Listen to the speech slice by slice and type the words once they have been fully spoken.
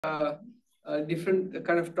a different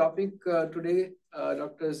kind of topic today,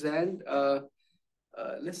 Dr. Zand.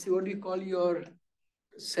 Let's see, what do you call your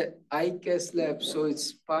iCAS lab? So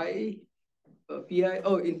it's PI,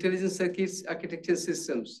 Intelligent Circuits Architecture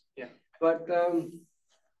Systems. Yeah. But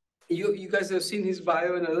you guys have seen his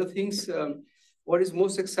bio and other things. What is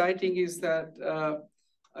most exciting is that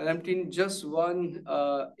Ramtin just won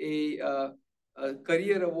a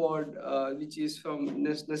career award, which is from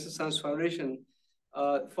National Science Foundation.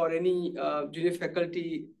 For any junior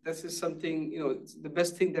faculty, this is something, it's the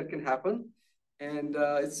best thing that can happen. And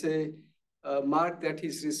it's a mark that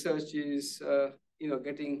his research is,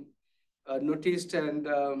 getting noticed. And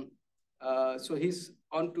so he's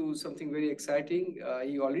on to something very exciting.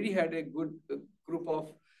 He already had a good group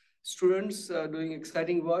of students doing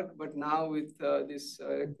exciting work, but now with this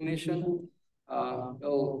recognition,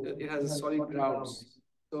 it has solid grounds.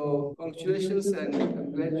 So congratulations, and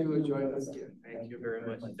I'm glad you joined us here. Thank you very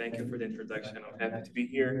much. Thank you for the introduction. I'm happy to be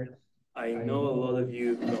here. I know a lot of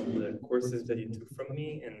you from the courses that you took from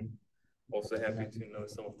me, and also happy to know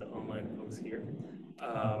some of the online folks here.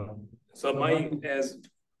 As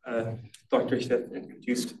Dr. Steph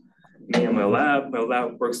introduced me and my lab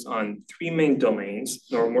works on three main domains: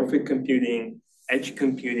 neuromorphic computing, edge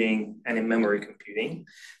computing, and in-memory computing.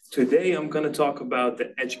 Today, I'm going to talk about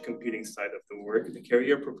the edge computing side of the work. The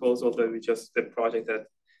career proposal that the project that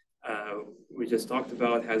we just talked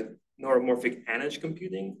about has neuromorphic and edge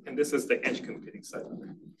computing, and this is the edge computing side of it.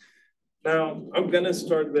 Now, I'm going to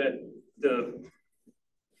start with the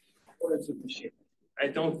components of machine. I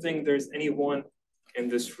don't think there's anyone in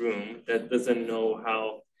this room that doesn't know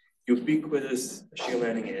how ubiquitous machine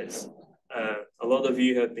learning is. A lot of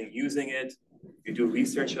you have been using it. You do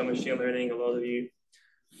research on machine learning, a lot of you.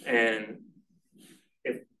 And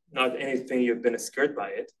if not anything, you've been scared by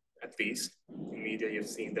it, at least. In media, you've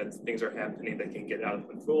seen that things are happening that can get out of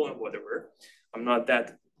control and whatever. I'm not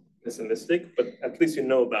that pessimistic, but at least you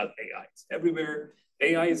know about AI. It's everywhere.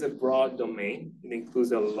 AI is a broad domain. It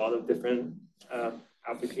includes a lot of different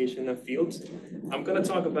application and fields. I'm going to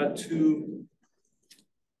talk about two,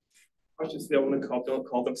 I want to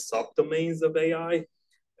call them subdomains of AI,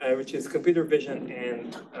 which is computer vision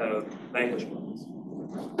and language models.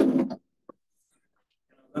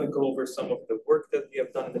 I'm going to go over some of the work that we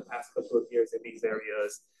have done in the past couple of years in these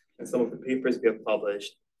areas and some of the papers we have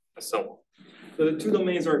published and so on. So the two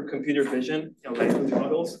domains are computer vision and language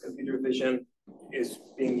models. Computer vision is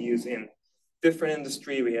being used in different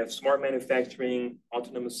industry. We have smart manufacturing,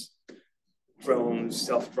 autonomous drones,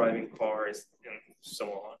 self-driving cars, and so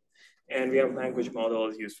on. And we have language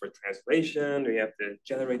models used for translation. We have the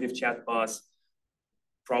generative chatbots.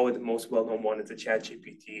 Probably the most well-known one is the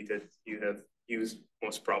ChatGPT that you have used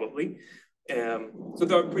most probably. So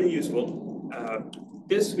they're pretty useful.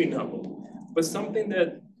 This we know, but something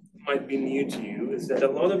that might be new to you is that a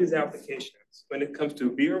lot of these applications, when it comes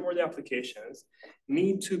to real-world applications,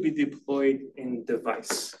 need to be deployed in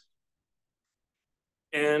device.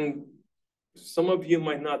 And some of you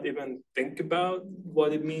might not even think about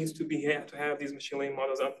what it means to have these machine learning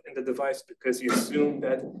models up in the device, because you assume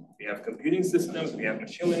that we have computing systems, we have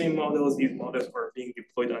machine learning models, these models are being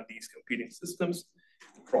deployed on these computing systems,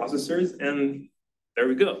 processors, and there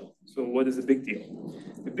we go. So what is the big deal?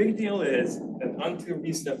 The big deal is that until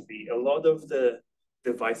recently, a lot of the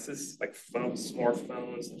devices like phones,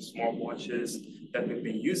 smartphones, smartwatches that we've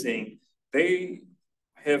been using, they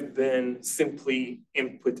have been simply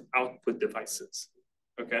input-output devices,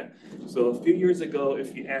 okay? So a few years ago,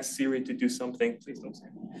 if you asked Siri to do something, please don't say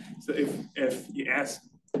it. So if you asked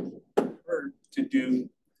her to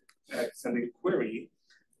send a query,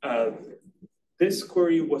 this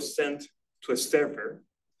query was sent to a server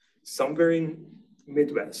somewhere in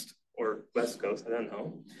Midwest or West Coast, I don't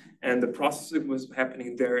know. And the processing was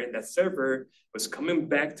happening there, and that server was coming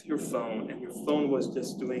back to your phone, and your phone was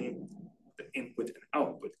just doing the input and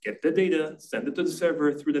output. Get the data, send it to the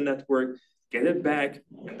server through the network, get it back,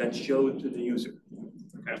 and then show it to the user,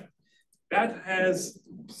 okay? That has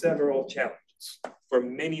several challenges for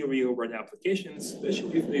many real-world applications,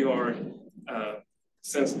 especially if they are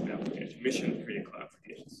sensitive applications, mission-critical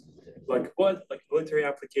applications. Like what? Like military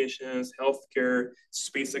applications, healthcare,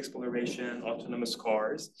 space exploration, autonomous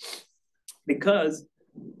cars. Because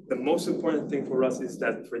the most important thing for us is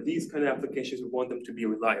that for these kind of applications, we want them to be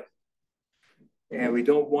reliable. And we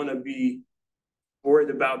don't want to be worried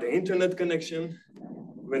about the internet connection,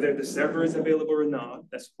 whether the server is available or not.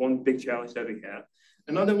 That's one big challenge that we have.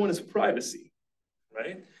 Another one is privacy,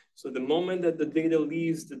 right? So the moment that the data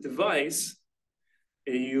leaves the device,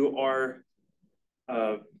 you are,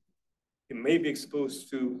 it may be exposed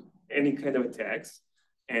to any kind of attacks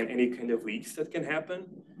and any kind of leaks that can happen.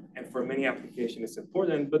 and for many applications it's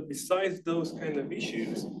important. But besides those kind of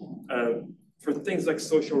issues, for things like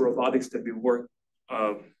social robotics that we work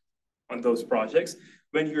on those projects,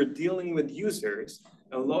 when you're dealing with users,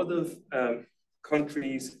 a lot of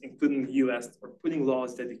countries, including the US, are putting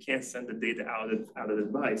laws that you can't send the data out of the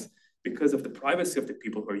device because of the privacy of the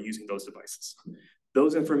people who are using those devices.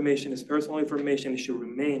 Those information is personal information, it should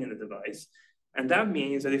remain in the device. And that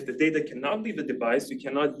means that if the data cannot leave the device, you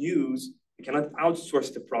cannot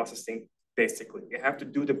outsource the processing, basically. You have to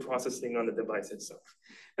do the processing on the device itself.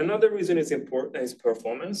 Another reason it's important is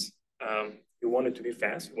performance. You want it to be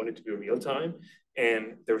fast, you want it to be real time, and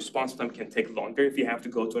the response time can take longer if you have to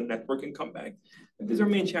go to a network and come back. And these are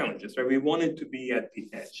main challenges, right? We want it to be at the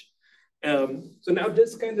edge. So now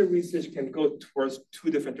this kind of research can go towards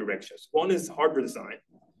two different directions. One is hardware design,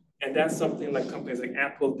 and that's something like companies like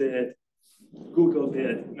Apple did, Google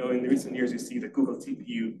did. You know, in recent years, you see the Google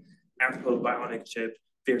TPU, Apple Bionic chip.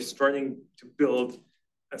 They're starting to build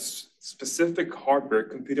a specific hardware,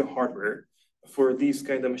 computer hardware, for these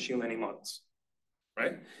kind of machine learning models,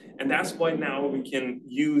 right? And that's why now we can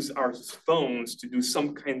use our phones to do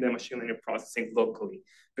some kind of machine learning processing locally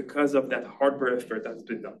because of that hardware effort that's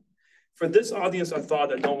been done. For this audience, I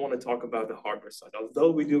thought I don't want to talk about the hardware side.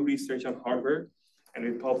 Although we do research on hardware and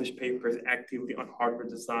we publish papers actively on hardware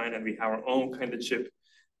design and we have our own kind of chip,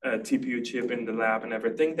 TPU chip in the lab and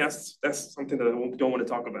everything, that's something that I don't want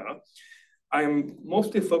to talk about. I am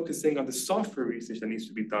mostly focusing on the software research that needs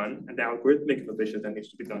to be done and the algorithmic innovation that needs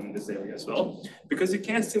to be done in this area as well, because you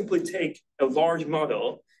can't simply take a large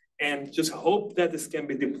model and just hope that this can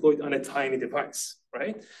be deployed on a tiny device,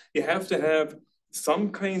 right? You have to have some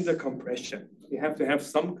kind of compression. You have to have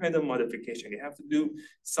some kind of modification. You have to do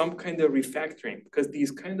some kind of refactoring because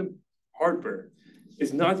these kind of hardware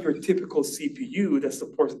is not your typical CPU that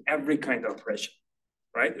supports every kind of operation,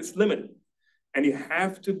 right? It's limited. And you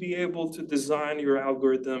have to be able to design your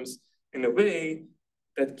algorithms in a way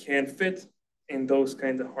that can fit in those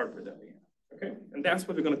kinds of hardware that we have, okay? And that's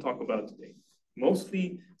what we're gonna talk about today.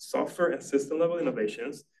 Mostly software and system level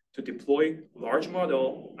innovations to deploy large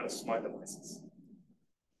model on smart devices.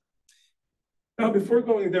 Now, before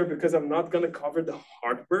going there, because I'm not gonna cover the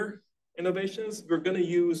hardware innovations, we're gonna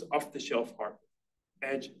use off-the-shelf hardware,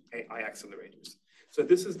 edge AI accelerators. So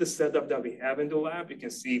this is the setup that we have in the lab. You can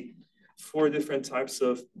see 4 different types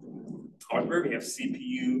of hardware. We have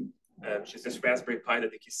CPU, which is this Raspberry Pi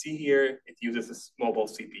that you can see here. It uses this mobile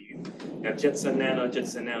CPU. We have Jetson Nano.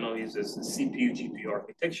 Jetson Nano uses the CPU GPU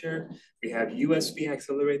architecture. We have USB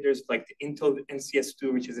accelerators like the Intel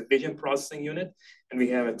NCS2, which is a vision processing unit. And we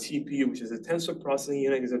have a TPU, which is a tensor processing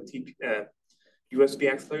unit. These are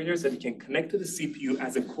USB accelerators that you can connect to the CPU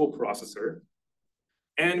as a co-processor.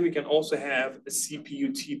 And we can also have a CPU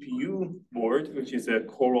TPU board, which is a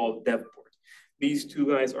Coral dev board. These two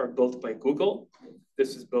guys are built by Google.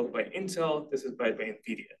 This is built by Intel. This is built by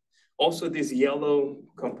NVIDIA. Also, this yellow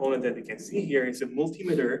component that you can see here is a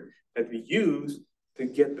multimeter that we use to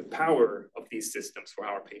get the power of these systems for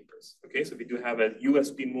our papers. Okay, so we do have a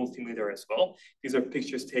USB multimeter as well. These are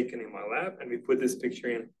pictures taken in my lab, and we put this picture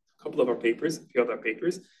in a couple of our papers, a few of our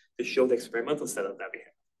papers, to show the experimental setup that we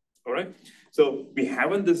have. All right, so we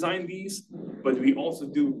haven't designed these, but we also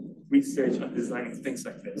do research on designing things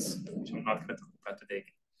like this, which I'm not going to talk about today.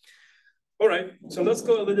 All right, so let's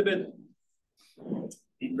go a little bit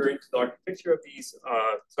deeper into the architecture of these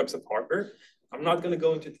types of hardware. I'm not going to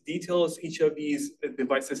go into the details. Each of these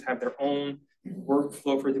devices have their own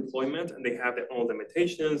workflow for deployment, and they have their own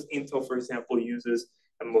limitations. Intel, for example, uses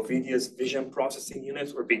a Movidia's vision processing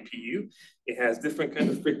units, or VPU. It has different kind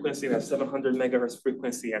of frequency. It has 700 megahertz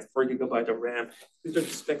frequency, it has 4 gigabyte of RAM. These are the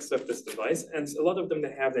specs of this device. And a lot of them,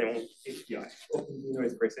 they have their own API. OpenVINO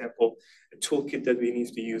is, for example, a toolkit that we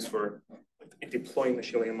need to use for deploying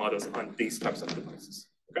machine learning models on these types of devices,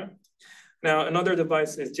 okay? Now, another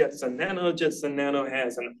device is Jetson Nano. Jetson Nano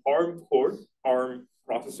has an ARM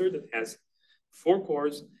processor that has 4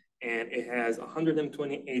 cores, and it has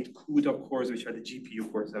 128 CUDA cores, which are the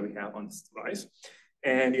GPU cores that we have on this device.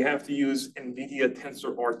 And you have to use NVIDIA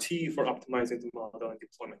Tensor RT for optimizing the model and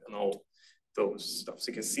deployment and all those stuff. So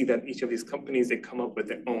you can see that each of these companies, they come up with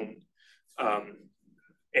their own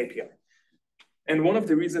API. And one of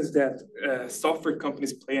the reasons that software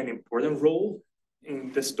companies play an important role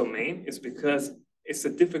in this domain is because it's a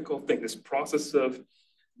difficult thing. This process of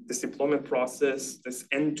this deployment process, this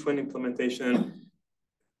end-to-end implementation,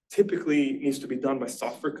 typically needs to be done by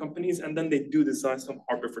software companies, and then they do design some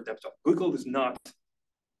hardware for themselves. Google is not,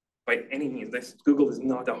 by any means, Google is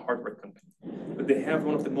not a hardware company, but they have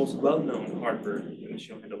one of the most well-known hardware in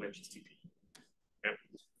machine learning domain, which is TPU.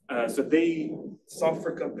 So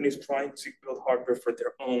software companies trying to build hardware for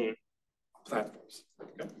their own platforms.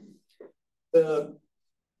 Okay. The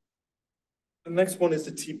next one is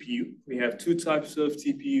the TPU. We have two types of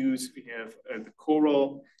TPUs. We have the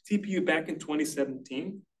Coral TPU back in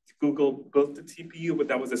 2017. Google built the TPU, but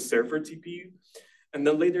that was a server TPU. And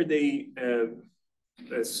then later they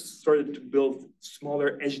started to build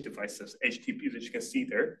smaller edge devices, edge TPUs, that you can see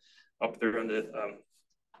there, up there on the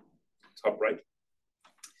top right.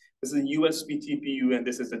 This is a USB TPU, and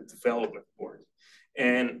this is a development board.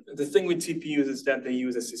 And the thing with TPUs is that they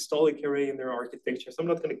use a systolic array in their architecture. So I'm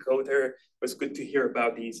not going to go there, but it's good to hear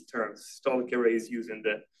about these terms. Systolic arrays used in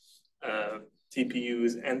the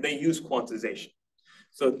TPUs, and they use quantization.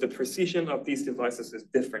 So the precision of these devices is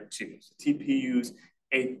different too. So TPUs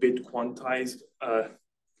 8-bit quantized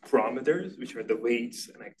parameters, which are the weights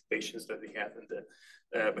and activations that we have in the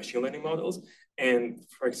machine learning models. And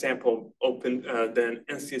for example, then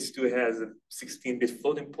NCS2 has a 16-bit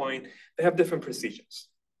floating point. They have different precisions,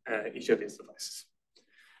 each of these devices.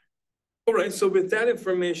 All right, so with that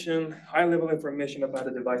information, high-level information about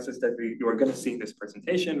the devices that you are going to see in this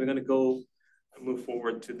presentation, we're going to go and move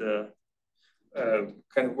forward to the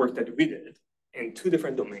kind of work that we did in two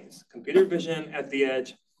different domains: computer vision at the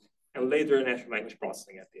edge, and later natural language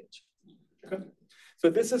processing at the edge. Okay. So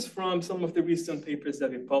this is from some of the recent papers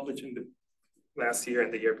that we published in the last year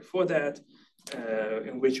and the year before that,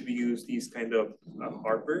 in which we use these kind of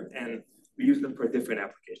hardware, and we use them for different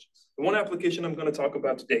applications. The one application I'm going to talk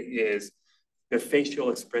about today is the facial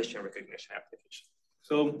expression recognition application.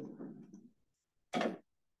 So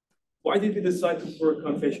why did we decide to work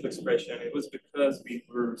on facial expression? It was because we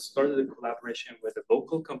started a collaboration with a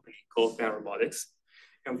local company called Van Robotics.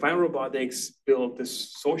 And Van Robotics built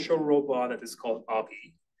this social robot that is called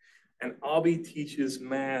Abi. And Abi teaches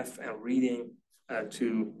math and reading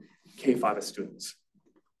to K-5 students.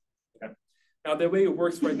 Okay. Now, the way it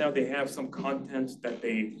works right now, they have some content that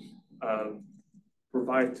they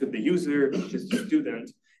provide to the user, which is the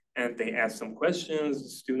student, and they ask some questions, the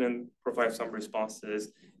student provides some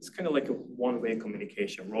responses. It's kind of like a one-way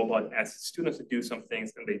communication. Robot asks students to do some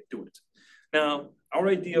things, and they do it. Now, our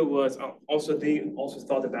idea was they also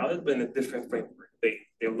thought about it, but in a different framework.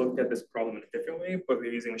 They looked at this problem in a different way, but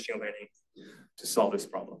we're using machine learning to solve this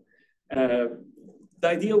problem. The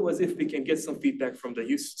idea was if we can get some feedback from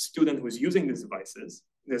the student who's using these devices,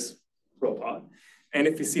 this robot, and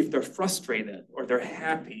if we see if they're frustrated or they're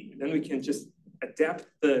happy, then we can just adapt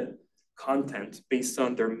the content based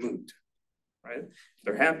on their mood, right? If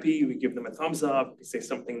they're happy, we give them a thumbs up, we say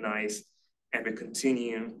something nice, and we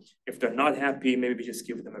continue. If they're not happy, maybe we just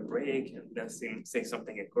give them a break and then say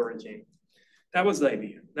something encouraging. That was the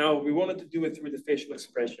idea. Now, we wanted to do it through the facial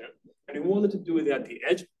expression, and we wanted to do it at the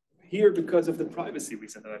edge here because of the privacy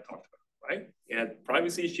reason that I talked about, right? We had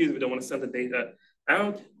privacy issues. We don't want to send the data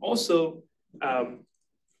out. Also,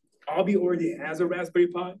 Abi already has a Raspberry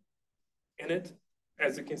Pi in it,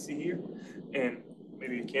 as you can see here. And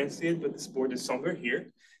maybe you can't see it, but this board is somewhere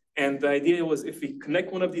here. And the idea was if we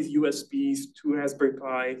connect one of these USBs to Raspberry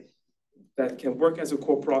Pi that can work as a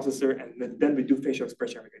core processor, and then we do facial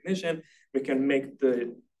expression recognition, we can make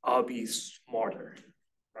the Abi smarter,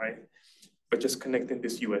 right? But just connecting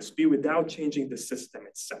this USB without changing the system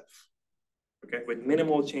itself. Okay, with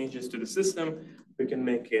minimal changes to the system, we can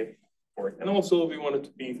make it work. And also we want it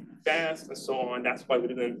to be fast and so on. That's why we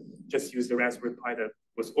didn't just use the Raspberry Pi that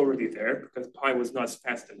was already there, because Pi was not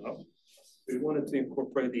fast enough. We wanted to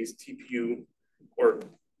incorporate these TPU or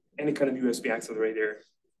any kind of USB accelerator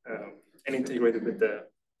and integrate it with the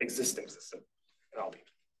existing system. All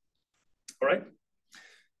right.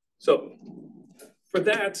 So for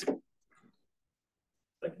that, so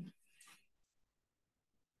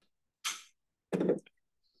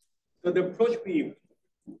the approach we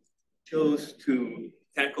chose to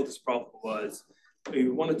tackle this problem was we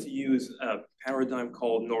wanted to use a paradigm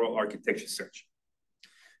called neural architecture search.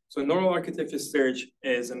 So neural architecture search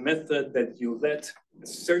is a method that you let a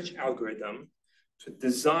search algorithm to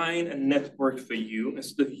design a network for you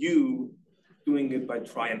instead of you doing it by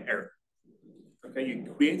try and error. Okay,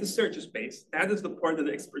 you create a search space. That is the part of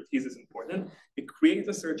the expertise is important. You create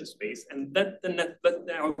a search space and let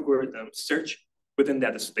the algorithm search within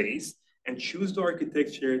that space and choose the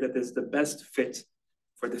architecture that is the best fit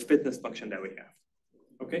for the fitness function that we have.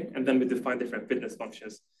 Okay, and then we define different fitness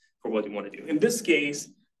functions for what we want to do. In this case,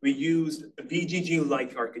 we used a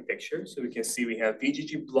VGG-like architecture. So we can see we have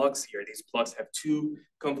VGG blocks here. These blocks have 2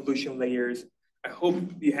 convolution layers. I hope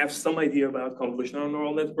you have some idea about convolutional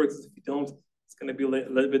neural networks. If you don't, it's going to be a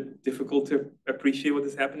little bit difficult to appreciate what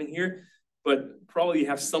is happening here, but probably you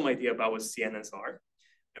have some idea about what CNNs are.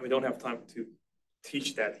 And we don't have time to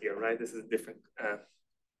teach that here, right? This is a different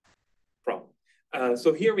problem.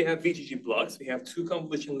 So here we have VGG blocks. We have 2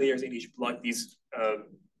 convolution layers in each block. These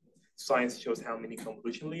science shows how many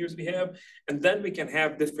convolution layers we have. And then we can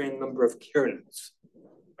have different number of kernels.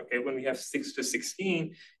 Okay, when we have 6 to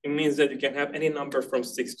 16, it means that you can have any number from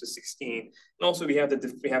 6 to 16. And also we have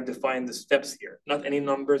defined the steps here. Not any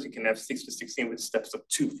numbers, you can have 6 to 16 with steps of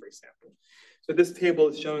 2, for example. So this table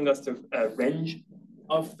is showing us the range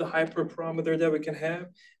of the hyperparameter that we can have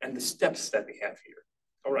and the steps that we have here.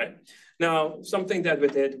 All right. Now, something that we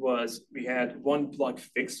did was we had 1 block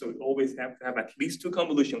fixed, so we always have to have at least 2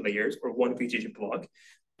 convolution layers or 1 VGG block.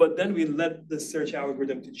 But then we let the search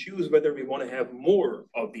algorithm to choose whether we want to have more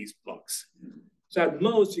of these blocks. So at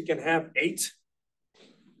most, you can have 8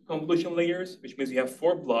 convolution layers, which means you have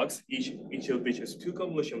 4 blocks, each of which has 2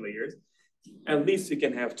 convolution layers. At least you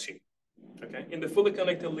can have 2. Okay. In the fully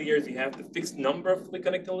connected layers, you have the fixed number of fully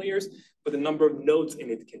connected layers, but the number of nodes in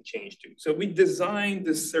it can change too. So we designed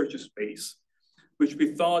this search space, which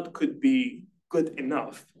we thought could be good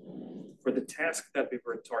enough for the task that we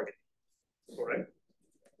were targeting. All right.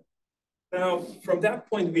 Now, from that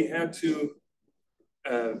point, we had to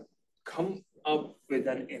come up with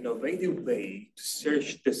an innovative way to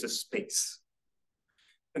search this space.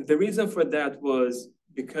 And the reason for that was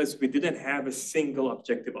because we didn't have a single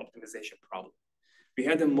objective optimization problem. We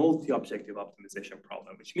had a multi-objective optimization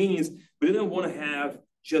problem, which means we didn't want to have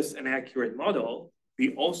just an accurate model.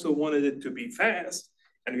 We also wanted it to be fast,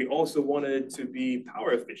 and we also wanted it to be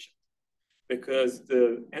power efficient, because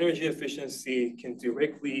the energy efficiency can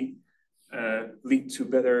directly lead to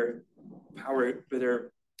better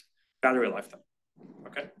battery lifetime.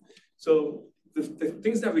 Okay, so the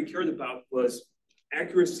things that we cared about was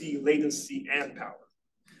accuracy, latency, and power.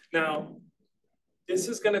 Now, this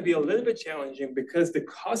is going to be a little bit challenging because the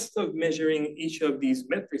cost of measuring each of these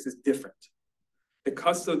metrics is different. The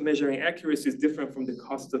cost of measuring accuracy is different from the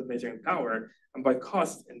cost of measuring power. And by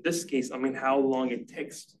cost, in this case, I mean how long it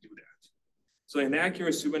takes to do that. So in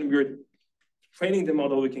accuracy, when we're training the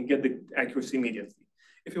model, we can get the accuracy immediately.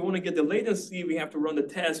 If we want to get the latency, we have to run the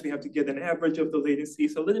test. We have to get an average of the latency.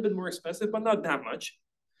 It's a little bit more expensive, but not that much.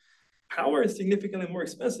 Power is significantly more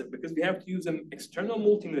expensive because we have to use an external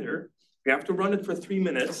multimeter. We have to run it for 3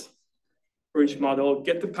 minutes for each model,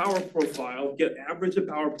 get the power profile, get average of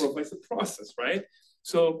power profile. It's a process, right?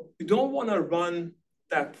 So you don't want to run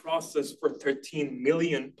that process for 13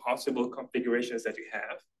 million possible configurations that you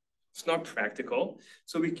have. It's not practical.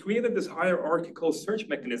 So we created this hierarchical search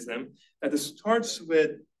mechanism that starts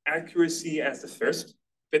with accuracy as the first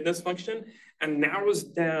fitness function and narrows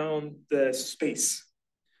down the space.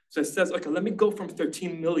 So it says, okay, let me go from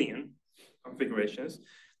 13 million configurations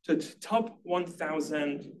to the top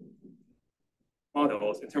 1,000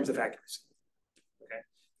 models in terms of accuracy. Okay.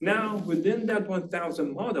 Now, within that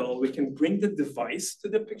 1,000 model, we can bring the device to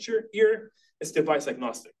the picture. Here, it's device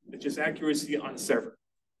agnostic, which is accuracy on server.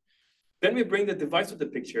 Then we bring the device to the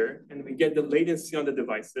picture, and we get the latency on the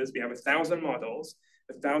devices. We have 1,000 models,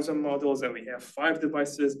 and we have 5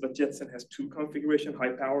 devices, but Jetson has 2 configuration,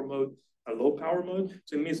 high power mode, a low power mode.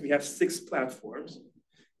 So it means we have 6 platforms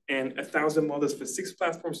and 1,000 models for 6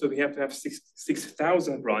 platforms. So we have to have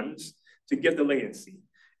 6,000 runs to get the latency.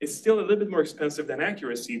 It's still a little bit more expensive than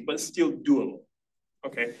accuracy, but still doable.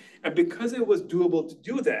 Okay. And because it was doable to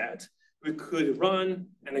do that, we could run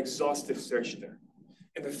an exhaustive search there.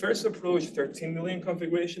 In the first approach, 13 million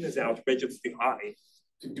configuration is outrageously high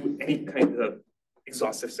to do any kind of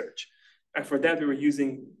exhaustive search. And for that, we were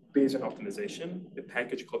using Bayesian optimization, the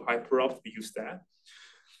package called HyperOpt, we used that.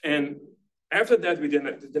 And after that, we did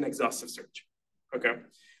an exhaustive search, okay?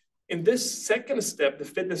 In this second step, the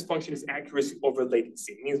fitness function is accuracy over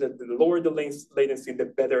latency. It means that the lower the latency, the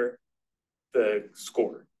better the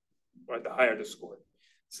score, right? The higher the score.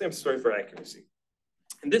 Same story for accuracy.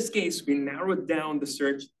 In this case, we narrowed down the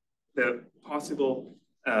search, the possible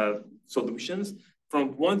solutions from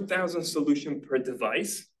 1,000 solutions per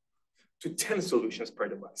device to 10 solutions per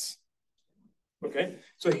device. Okay,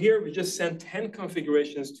 so here we just send 10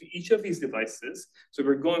 configurations to each of these devices. So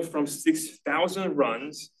we're going from 6,000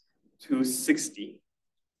 runs to 60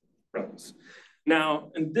 runs.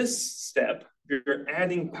 Now, in this step, we're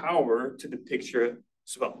adding power to the picture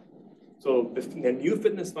as well. So the new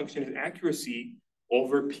fitness function is accuracy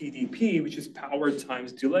over PDP, which is power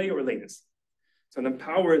times delay or latency. So the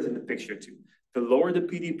power is in the picture too. The lower the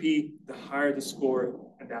PDP, the higher the score,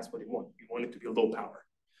 and that's what we want. We want it to be low power.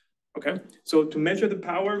 Okay, so to measure the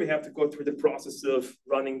power, we have to go through the process of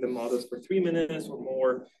running the models for 3 minutes or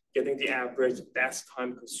more, getting the average, that's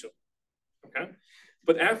time consumed. Okay,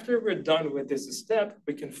 but after we're done with this step,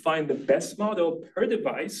 we can find the best model per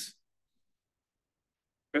device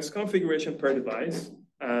best configuration per device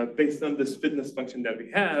based on this fitness function that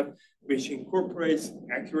we have, which incorporates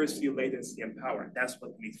accuracy, latency, and power. That's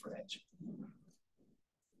what we need for edge.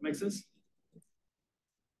 Make sense?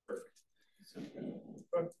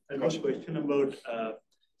 Perfect. I got a question about,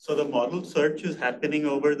 so the model search is happening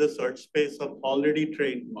over the search space of already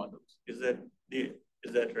trained models. Is that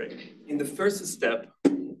right? In the first step,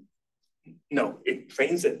 no, it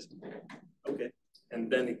trains it. Okay. And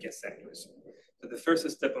then it gets accuracy. So the first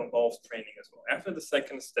step involves training as well. After the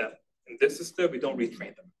second step, in this step, we don't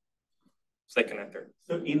retrain them. Second and third.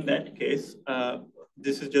 So in that case,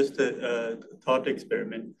 this is just a thought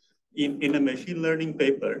experiment. In a machine learning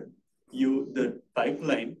paper, the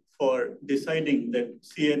pipeline for deciding that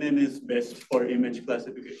CNN is best for image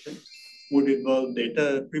classification would involve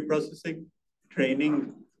data preprocessing,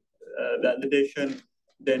 training, validation,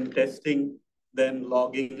 then testing, then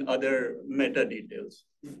logging other meta details.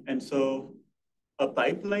 And so a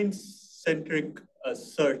pipeline-centric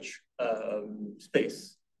search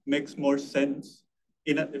space makes more sense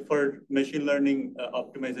for machine learning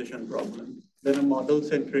optimization problem than a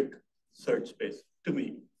model-centric search space, to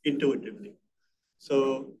me, intuitively.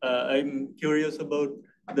 So I'm curious about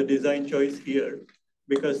the design choice here,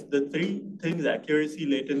 because the three things, accuracy,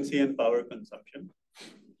 latency, and power consumption,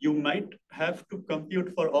 you might have to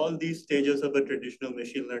compute for all these stages of a traditional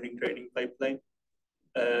machine learning training pipeline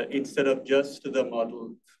instead of just the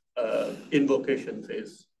model invocation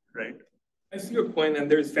phase, right? I see your point,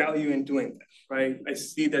 and there's value in doing that, right? I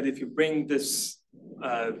see that if you bring this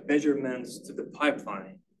measurements to the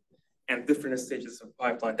pipeline and different stages of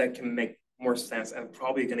pipeline, that can make more sense and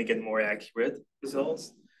probably going to get more accurate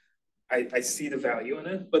results. I see the value in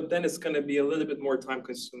it, but then it's going to be a little bit more time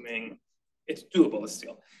consuming. It's doable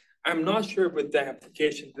still. I'm not sure with the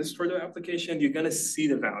application, this sort of application, you're going to see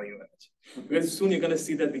the value in it. Because soon you're going to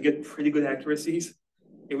see that we get pretty good accuracies,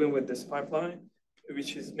 even with this pipeline,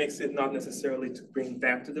 which makes it not necessarily to bring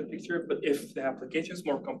that to the picture. But if the application is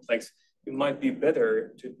more complex, it might be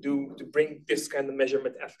better to bring this kind of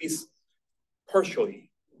measurement at least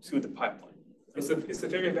partially to the pipeline. It's a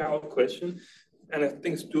very valid question, and I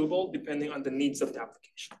think it's doable depending on the needs of the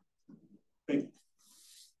application.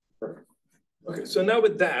 Okay, so now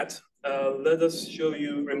with that, let us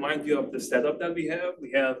remind you of the setup that we have.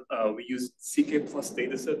 We use CK Plus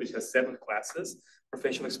dataset, which has 7 classes for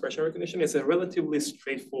facial expression recognition. It's a relatively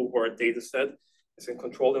straightforward dataset. It's in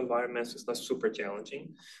controlled environments, so it's not super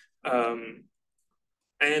challenging. And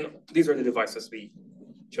these are the devices we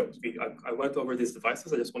chose. I went over these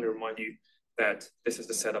devices. I just want to remind you that this is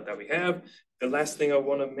the setup that we have. The last thing I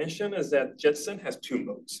want to mention is that Jetson has 2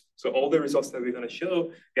 modes. So all the results that we're going to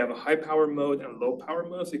show, we have a high power mode and low power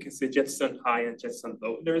mode. So you can see Jetson high and Jetson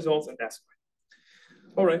low in the results, and that's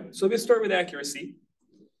fine. All right, so we start with accuracy.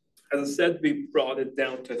 As I said, we brought it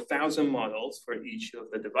down to 1,000 models for each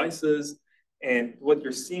of the devices. And what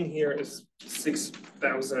you're seeing here is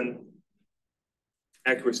 6,000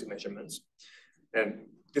 accuracy measurements. And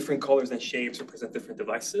different colors and shapes represent different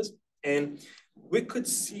devices. And we could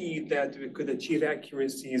see that we could achieve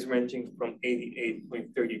accuracies ranging from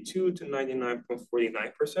 88.32 to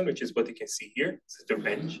 99.49%, which is what you can see here. This is the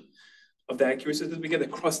range of the accuracy that we get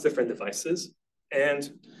across different devices. And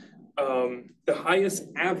the highest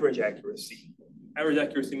average accuracy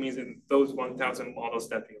means in those 1,000 models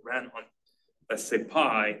that we ran on, let's say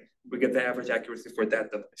Pi, we get the average accuracy for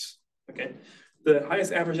that device, okay? The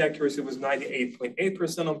highest average accuracy was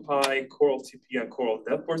 98.8% on Pi, Coral TP, and Coral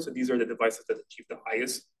DevPort. So these are the devices that achieve the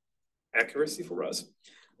highest accuracy for us.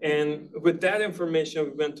 And with that information,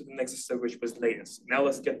 we went to the next step, which was latency. Now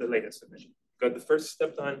let's get the latest submission. Got the first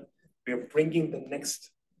step done. We are bringing the next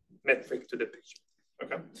metric to the picture,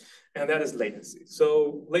 okay? And that is latency.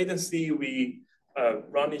 So latency, we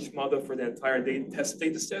run each model for the entire test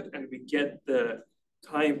data set, and we get the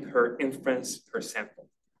time per inference per sample.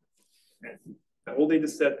 Okay? The whole data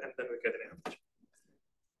set, and then we get an average.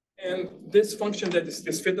 And this function,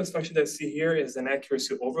 this fitness function that you see here is an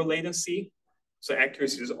accuracy over latency. So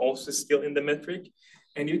accuracy is also still in the metric.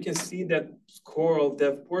 And you can see that Coral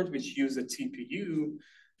DevPort, which uses a TPU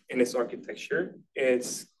in its architecture,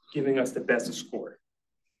 it's giving us the best score,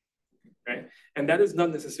 right? And that is not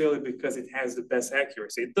necessarily because it has the best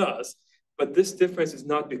accuracy. It does, but this difference is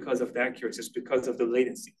not because of the accuracy, it's because of the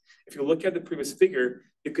latency. If you look at the previous figure,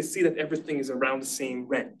 you could see that everything is around the same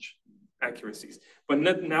range accuracies. But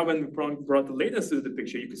now when we brought the latency to the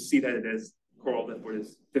picture, you can see that it is Coral DevPort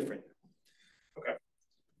is different. Okay.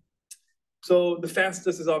 So the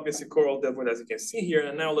fastest is obviously Coral DevPort, as you can see here.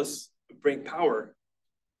 And now let's bring power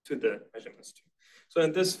to the measurements too. So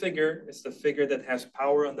in this figure, it's the figure that has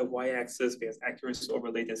power on the y-axis, we have accuracy over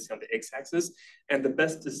latency on the x-axis, and the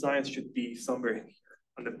best designs should be somewhere here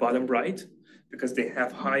on the bottom right, because they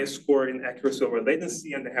have highest score in accuracy over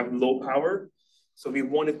latency and they have low power. So we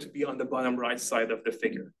want it to be on the bottom right side of the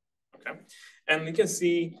figure, okay? And you can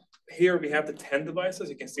see here we have the 10 devices.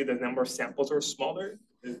 You can see the number of samples are smaller.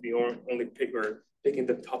 We only picking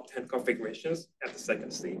the top 10 configurations at the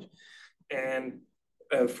second stage. And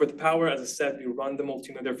for the power, as I said, we run the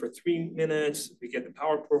multimeter for 3 minutes. We get the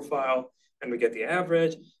power profile and we get the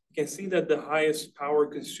average. You can see that the highest power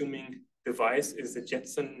consuming device is the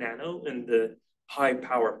Jetson Nano in the high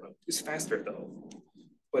power mode. It's faster though,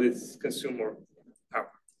 but it's consume more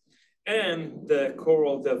power. And the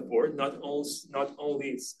Coral Dev board not only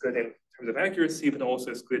is good in terms of accuracy, but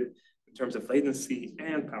also is good in terms of latency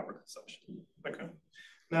and power consumption. Okay.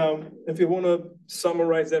 Now, if you want to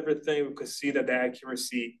summarize everything, we could see that the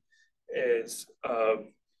accuracy is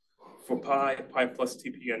for Pi plus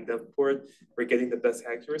TPU and dev board, we're getting the best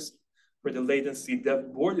accuracy. For the latency,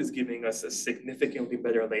 dev board is giving us a significantly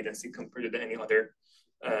better latency compared to any other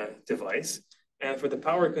device. And for the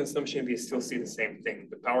power consumption, we still see the same thing.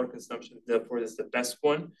 The power consumption, dev board is the best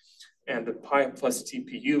one. And the Pi plus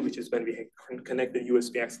TPU, which is when we connect the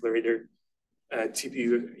USB accelerator,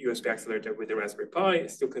 TPU USB accelerator with the Raspberry Pi,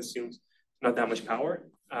 it still consumes not that much power.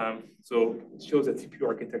 So it shows that TPU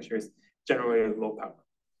architecture is generally low power.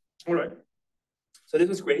 All right, so this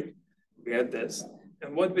was great. We had this.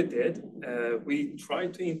 And what we did, we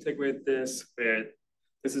tried to integrate this with,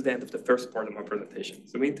 this is the end of the first part of my presentation.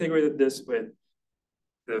 So we integrated this with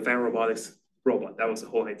the Van Robotics robot. That was the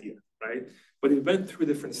whole idea, right? But we went through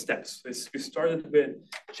different steps. We started with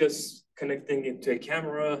just connecting it to a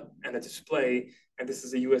camera and a display. And this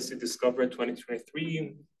is a USC Discover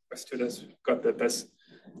 2023. Our students got the best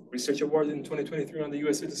research award in 2023 on the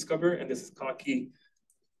USC Discover. And this is Kaki,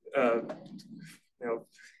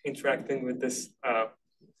 interacting with this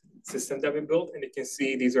system that we built. And you can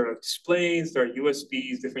see these are displays, there are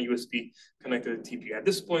USBs, different USB connected to TPU. At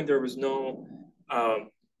this point, there was no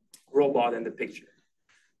robot in the picture.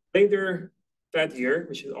 Later that year,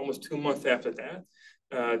 which is almost 2 months after that,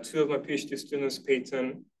 2 of my PhD students,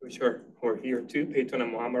 Peyton, who are here too, Peyton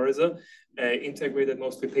and Mohammad Reza, integrated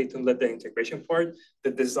mostly. Peyton led the integration part.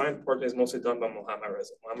 The design part is mostly done by Mohammad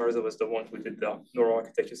Reza. Mohammad Reza was the one who did the neural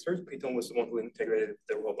architecture search. Peyton was the one who integrated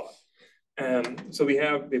the robot. So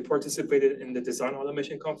we participated in the Design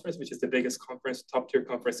Automation Conference, which is the biggest conference, top tier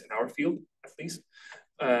conference in our field, at least.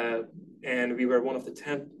 And we were one of the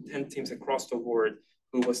 10 teams across the board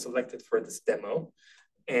who was selected for this demo.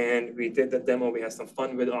 And we did the demo, we had some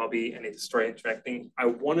fun with Abi, and it started interacting. I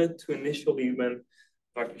wanted to initially, when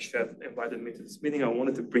Dr. Shed invited me to this meeting, I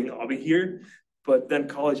wanted to bring Abi here, but then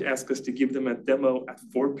college asked us to give them a demo at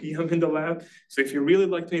 4 p.m. in the lab. So if you really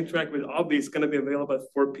like to interact with Abi, it's gonna be available at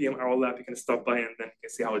 4 p.m. our lab. You can stop by and then you can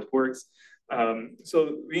see how it works.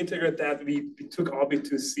 So we integrated that. We took Abi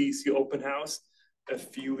to CEC Open House a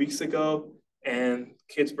few weeks ago, and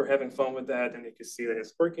kids were having fun with that, and you can see that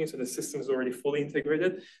it's working. So the system is already fully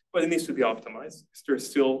integrated, but it needs to be optimized. There's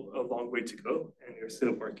still a long way to go, and we're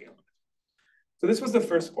still working on it. So this was the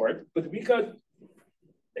first part, but we got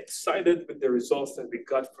excited with the results that we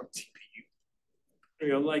got from TPU. And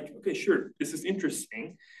we were like, okay, sure, this is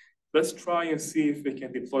interesting. Let's try and see if we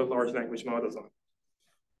can deploy large language models on it,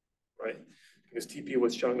 right? Because TPU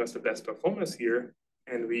was showing us the best performance here,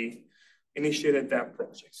 and we initiated that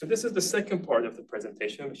project. So this is the second part of the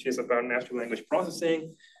presentation, which is about natural language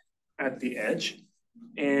processing at the edge.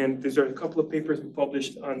 And these are a couple of papers we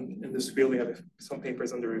published in this field. We have some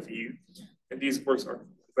papers under review, and these works are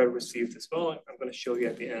well received as well. I'm going to show you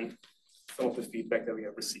at the end some of the feedback that we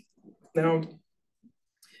have received. Now,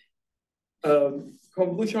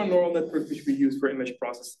 convolutional neural networks, which we use for image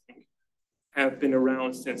processing, have been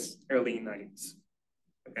around since early 90s.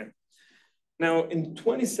 Okay. Now, in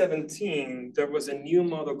 2017, there was a new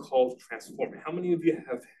model called Transformer. How many of you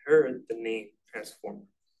have heard the name Transformer?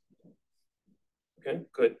 Okay,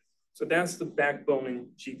 good. So that's the backbone in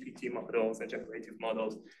GPT models and generative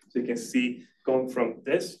models. So you can see going from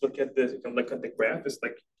this, look at this, you can look at the graph, it's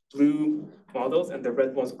like blue models, and the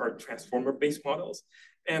red ones are transformer-based models.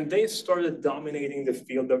 And they started dominating the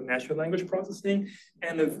field of natural language processing.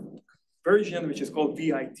 And the version, which is called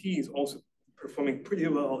VIT, is also performing pretty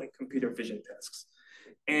well in computer vision tasks.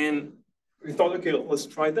 And we thought, okay, let's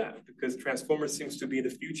try that, because transformers seems to be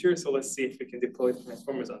the future. So let's see if we can deploy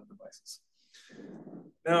transformers on devices.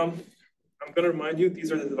 Now, I'm going to remind you,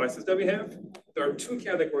 these are the devices that we have. There are 2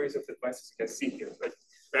 categories of devices you can see here, right?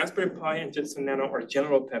 Raspberry Pi and Jetson Nano are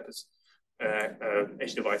general purpose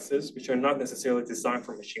edge devices, which are not necessarily designed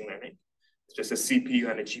for machine learning. It's just a CPU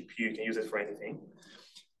and a GPU, you can use it for anything.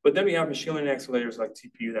 But then we have machine learning accelerators like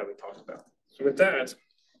TPU that we talked about. So with that,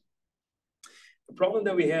 the problem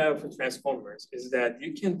that we have for transformers is that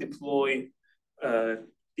you can deploy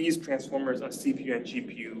these transformers on CPU and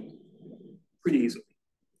GPU pretty easily,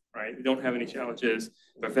 right? We don't have any challenges.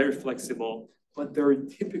 They're very flexible, but they're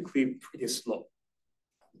typically pretty slow.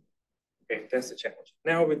 Okay, that's the challenge.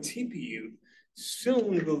 Now with TPU,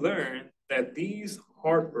 soon we'll learn that this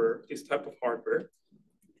type of hardware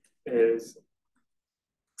is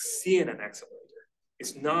CNN accelerator.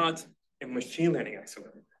 It's not a machine learning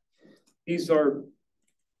accelerator. These are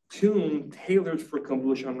tuned, tailored for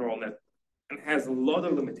convolutional neural network and has a lot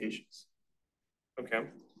of limitations, okay?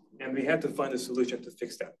 And we had to find a solution to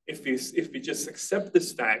fix that. If we just accept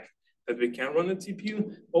this fact that we can run a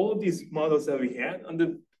TPU, all of these models that we had on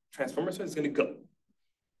the transformer side is gonna go.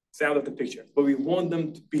 It's out of the picture, but we want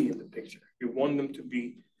them to be in the picture. We want them to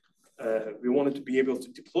be, we wanted to be able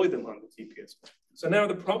to deploy them on the TPU as well. So now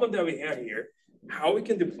the problem that we had here, how we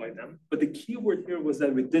can deploy them, but the key word here was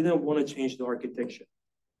that we didn't want to change the architecture.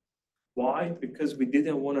 Why? Because we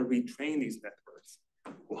didn't want to retrain these networks.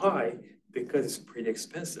 Why? Because it's pretty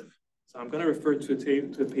expensive. So I'm going to refer to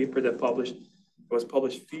a paper that was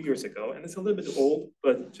published a few years ago, and it's a little bit old,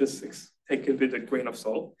 but just take it with a grain of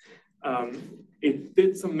salt. It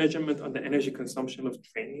did some measurement on the energy consumption of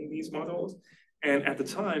training these models. And at the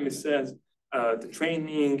time, it says the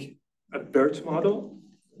training a BERT model,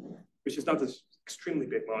 which is not this extremely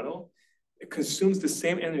big model, it consumes the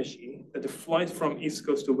same energy that the flight from East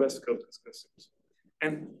Coast to West Coast consumes.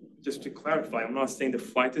 And just to clarify, I'm not saying the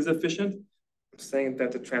flight is efficient. I'm saying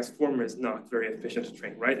that the transformer is not very efficient to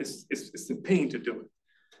train, right? It's a pain to do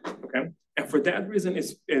it, okay? And for that reason,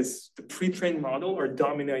 is the pre-trained model are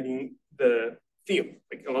dominating the field.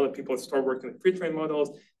 Like a lot of people start working with pre-trained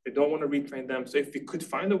models, they don't want to retrain them. So if we could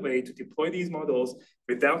find a way to deploy these models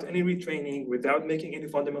without any retraining, without making any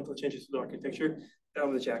fundamental changes to the architecture, that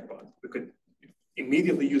was a jackpot. We could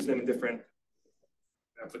immediately use them in different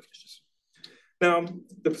applications. Now,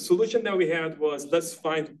 the solution that we had was, let's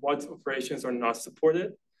find what operations are not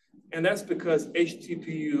supported. And that's because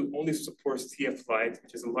HTPU only supports TF-Lite,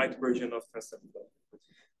 which is a light version of TensorFlow.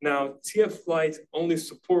 Now, TF-Lite only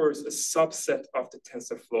supports a subset of the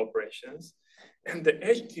TensorFlow operations, and the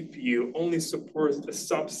HTPU only supports a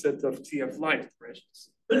subset of TF-Lite operations.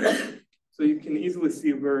 So you can easily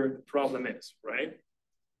see where the problem is, right?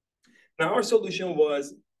 Now, our solution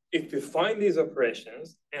was, if we find these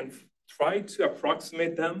operations and try to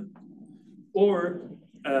approximate them or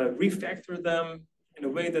refactor them in a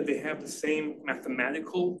way that they have the same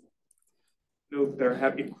mathematical,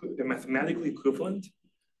 they're mathematically equivalent,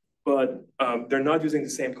 but they're not using the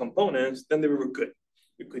same components, then they were good.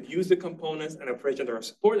 We could use the components and operations that are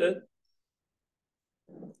supported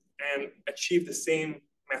and achieve the same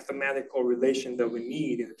mathematical relation that we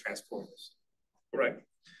need in the transformers, right?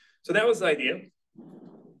 So that was the idea.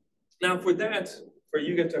 Now for that, for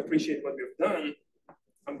you guys to appreciate what we've done,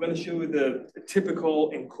 I'm going to show you the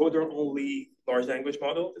typical encoder-only large language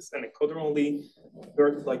model. It's an encoder-only,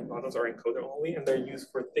 BERT-like models are encoder-only, and they're used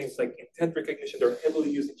for things like intent recognition. They're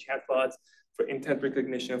heavily used in chatbots for intent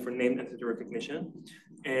recognition, for named entity recognition,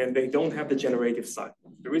 and they don't have the generative side.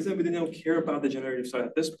 The reason we didn't care about the generative side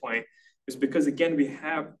at this point is because, again, we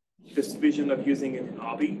have this vision of using it in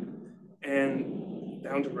hobby and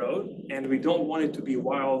down the road, and we don't want it to be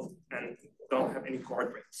wild and don't have any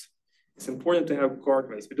guardrails. It's important to have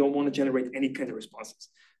guardrails. We don't want to generate any kind of responses.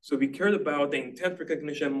 So we cared about the intent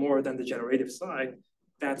recognition more than the generative side.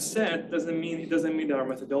 That said, it doesn't mean that our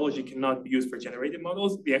methodology cannot be used for generative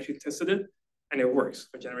models. We actually tested it, and it works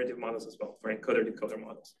for generative models as well, for encoder-decoder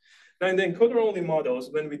models. Now, in the encoder-only models,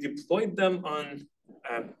 when we deployed them on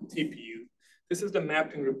TPU, this is the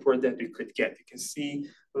mapping report that we could get. You can see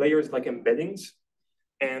layers like embeddings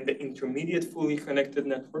and the intermediate fully connected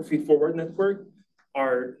network, feed-forward network,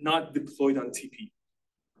 are not deployed on TPU,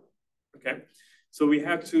 okay? So we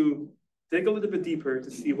have to dig a little bit deeper to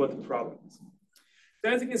see what the problem is. So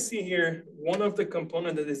as you can see here, one of the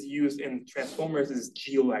components that is used in transformers is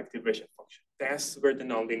GLU activation function. That's where the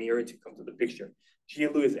nonlinearity comes to the picture.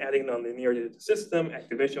 GLU is adding nonlinearity to the system,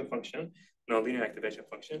 activation function, nonlinear activation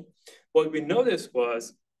function. What we noticed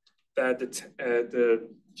was that the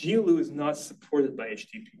GLU is not supported by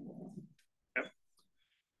HTPU.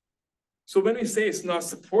 So when we say it's not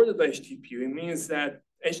supported by HTPU, it means that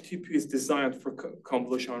HTPU is designed for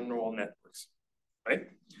convolutional neural networks, right?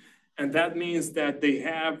 And that means that they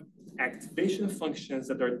have activation functions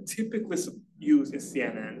that are typically used in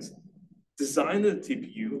CNNs, designed in the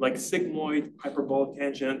TPU, like sigmoid, hyperbolic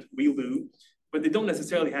tangent, ReLU, but they don't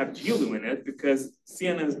necessarily have GLU in it because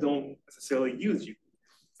CNNs don't necessarily use GLU.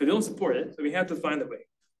 So they don't support it, so we had to find a way.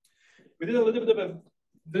 We did a little bit of a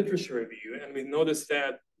literature review, and we noticed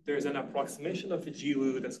that there's an approximation of a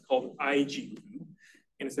GLU that's called iGLU,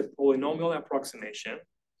 and it's a polynomial approximation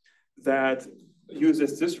that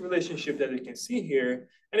uses this relationship that you can see here.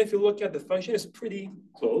 And if you look at the function, it's pretty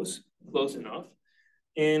close enough.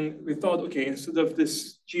 And we thought, okay, instead of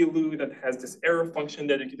this GLU that has this error function,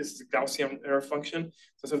 that this is a Gaussian error function.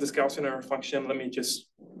 So instead of this Gaussian error function, let me just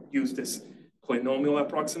use this polynomial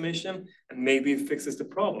approximation and maybe it fixes the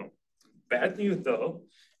problem. Bad news though,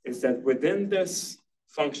 is that within this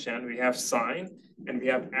function, we have sine and we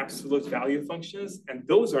have absolute value functions, and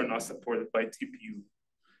those are not supported by TPU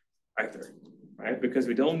either, right? Because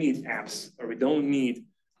we don't need apps or we don't need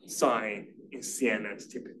sine in CNNs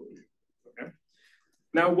typically, okay?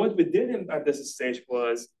 Now, what we did at this stage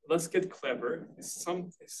was, let's get clever. Some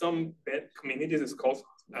communities is called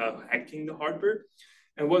hacking the hardware.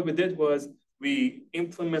 And what we did was we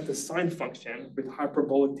implement a sine function with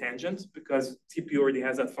hyperbolic tangents because TPU already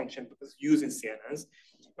has that function because using CNNs.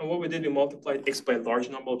 And what we did, we multiplied x by a large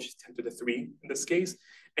number, which is 10 to the 3 in this case,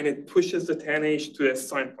 and it pushes the tanh to a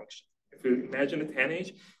sine function. If you imagine a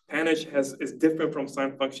tanh is different from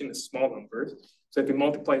sine function in small numbers. So if you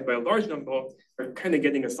multiply it by a large number, we're kind of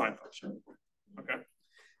getting a sine function, okay?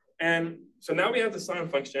 And so now we have the sine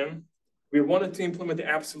function. We wanted to implement the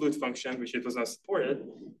absolute function, which it was not supported.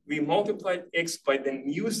 We multiplied x by the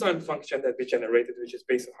new sine function that we generated, which is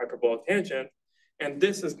based on hyperbolic tangent. And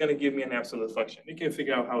this is gonna give me an absolute function. You can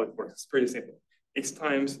figure out how it works. It's pretty simple. X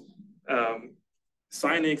times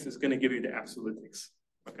sine x is gonna give you the absolute x,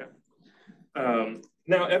 okay?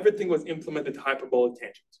 Now everything was implemented hyperbolic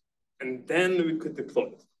tangent. And then we could deploy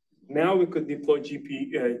it. Now we could deploy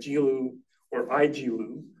GLU or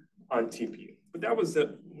iGLU on TPU. But that was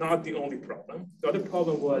not the only problem. The other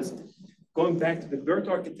problem was going back to the BERT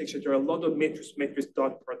architecture, there are a lot of matrix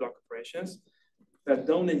dot product operations that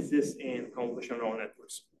don't exist in convolutional neural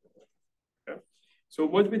networks. Okay. So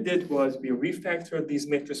what we did was we refactored these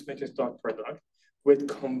matrix dot product with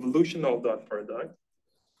convolutional dot product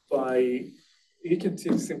by, you can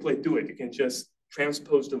simply do it. You can just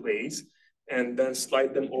transpose the ways and then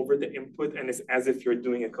slide them over the input, and it's as if you're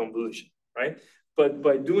doing a convolution, right? But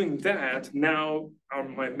by doing that, now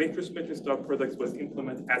my matrix dot product was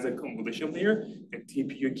implemented as a convolution layer, and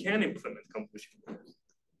TPU can implement convolution layers.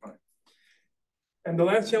 Right. And the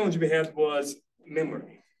last challenge we had was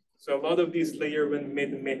memory. So a lot of these layers, when we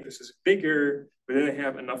made the matrices bigger, we didn't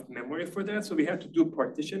have enough memory for that, so we had to do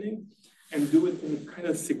partitioning and do it in kind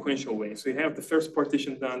of sequential way. So you have the first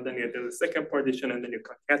partition done, then you do the second partition, and then you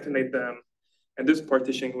concatenate them. And this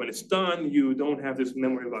partition, when it's done, you don't have this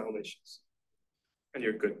memory violations, and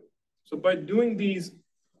you're good. So by doing these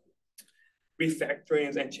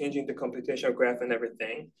refactorings and changing the computational graph and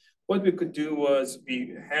everything, what we could do was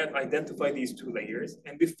we had identified these two layers,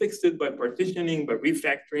 and we fixed it by partitioning, by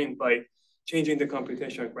refactoring, by changing the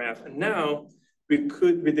computational graph. And now we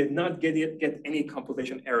did not get any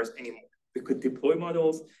compilation errors anymore. We could deploy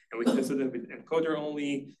models, and we tested it with encoder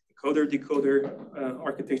only, encoder-decoder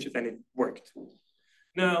architectures, and it worked.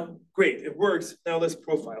 Now, great, it works. Now let's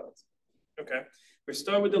profile it, okay? We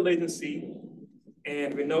start with the latency,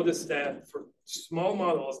 and we notice that for small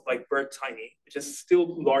models like BERT Tiny, which is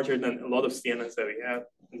still larger than a lot of CNNs that we have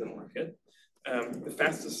in the market, the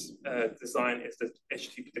fastest design is the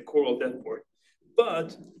HTTP, the Coral Deadboard.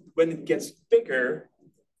 But when it gets bigger,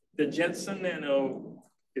 the Jetson Nano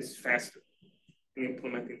is faster in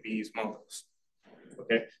implementing these models.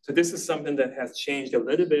 Okay, so this is something that has changed a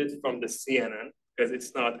little bit from the CNN because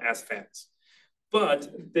it's not as fast. But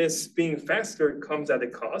this being faster comes at a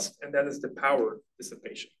cost, and that is the power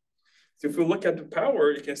dissipation. So if we look at the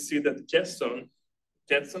power, you can see that the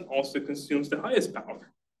Jetson also consumes the highest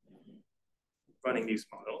power running these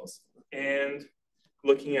models. And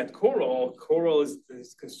looking at Coral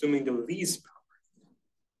is consuming the least power.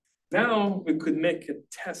 Now we could make a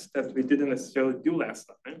test that we didn't necessarily do last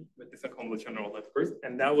time with this convolutional neural networks,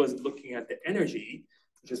 and that was looking at the energy,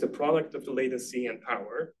 which is the product of the latency and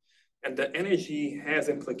power. And the energy has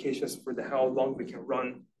implications for how long we can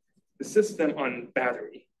run the system on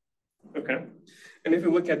battery, okay? And if you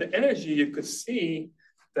look at the energy, you could see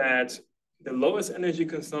that the lowest energy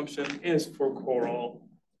consumption is for Coral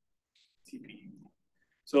TPU.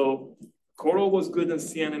 So Coral was good in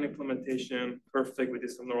CNN implementation, perfect with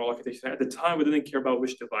some neural architecture. At the time, we didn't care about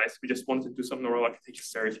which device. We just wanted to do some neural architecture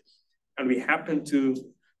search. And we happened to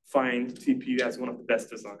find TPU as one of the best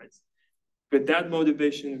designs. With that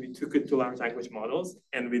motivation, we took it to large language models,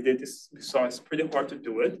 and we did this. We saw it's pretty hard to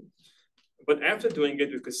do it. But after doing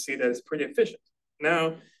it, we could see that it's pretty efficient.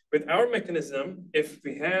 Now, with our mechanism, if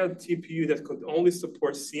we had TPU that could only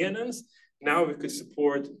support CNNs, now we could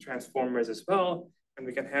support transformers as well, and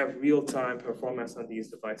we can have real-time performance on these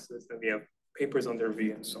devices, and we have papers on their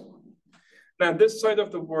review and so on. Now, this side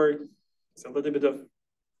of the work is a little bit of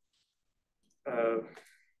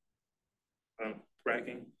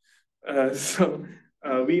bragging.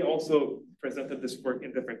 We also presented this work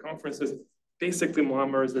in different conferences. Basically,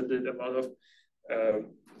 Muhammad did a lot of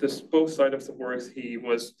both sides of the works. He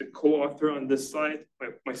was the co-author on this side.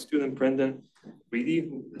 My student, Brendan Reedy,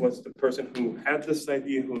 who was the person who had this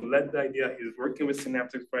idea, who led the idea. He's working with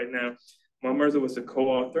Synaptics right now. Muhammad was the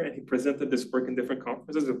co-author, and he presented this work in different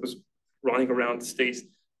conferences. It was running around the states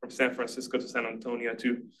from San Francisco to San Antonio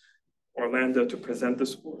to Orlando to present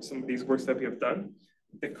this work, some of these works that we have done.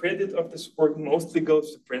 The credit of this work mostly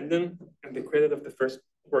goes to Brendan, and the credit of the first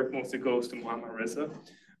work mostly goes to Muhammad Reza,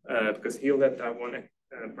 because he led that one,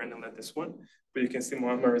 Brendan led this one. But you can see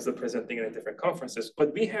Muhammad Reza presenting in different conferences.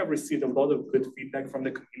 But we have received a lot of good feedback from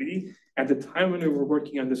the community. At the time when we were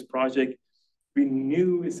working on this project, we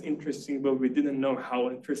knew it's interesting, but we didn't know how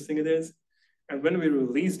interesting it is. And when we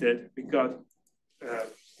released it, we got a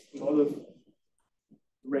lot of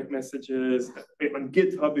direct messages on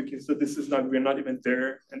GitHub. You can see this is not, we're not even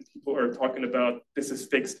there, and people are talking about this is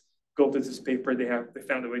fixed. Go to this paper. They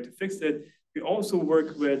found a way to fix it. We also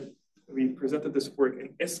we presented this work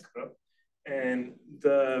in ISCA, and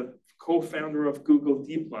the co-founder of Google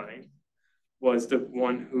DeepMind was the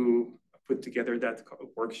one who put together that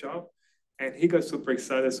workshop. And he got super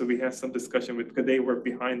excited. So we had some discussion because they were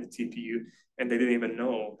behind the TPU and they didn't even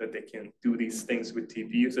know that they can do these things with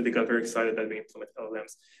TPU. So they got very excited that we implement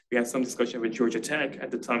LLMs. We had some discussion with Georgia Tech at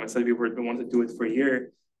the time. I said we wanted to do it for a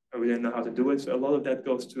year, and we didn't know how to do it. So a lot of that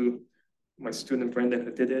goes to my student Brendan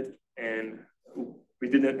who did it. And we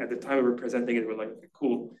didn't, at the time we were presenting it, we're like,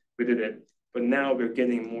 cool, we did it. But now we're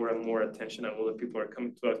getting more and more attention, and a lot of people are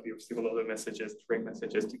coming to us. We receive a lot of messages, direct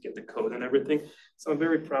messages to get the code and everything. So I'm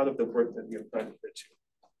very proud of the work that we have done here too.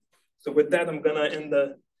 So with that, I'm gonna end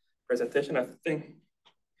the presentation. I think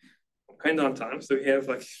I'm kind of on time, so we have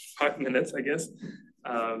like 5 minutes, I guess.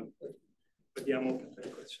 But yeah, I'm open to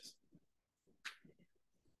any questions.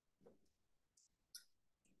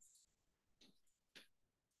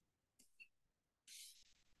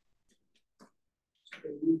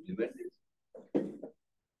 Can we implement this?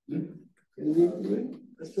 Can we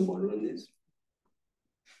implement custom model on this?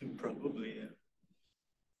 Probably,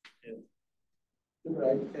 yeah.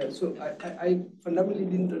 Right. So I fundamentally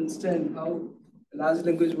didn't understand how a large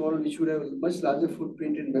language model, which would have a much larger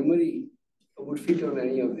footprint in memory, would fit on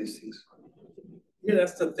any of these things. Yeah,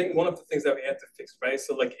 that's the thing. One of the things that we had to fix, right?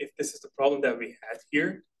 So like, if this is the problem that we had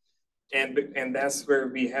here, and that's where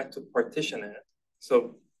we had to partition it.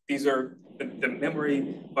 So these are the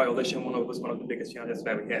memory violation. Was one of the biggest challenges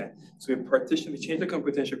that we had. So we changed the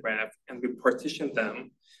computation graph, and we partitioned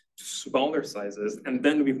them to smaller sizes, and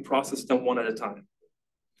then we processed them one at a time.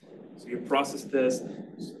 So you process this.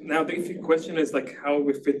 Now the question is like how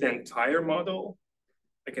we fit the entire model,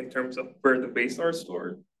 like in terms of where the weights are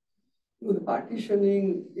stored. The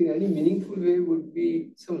partitioning in any meaningful way would be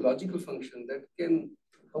some logical function that can,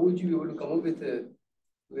 how would you be able to come up with a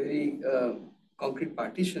very concrete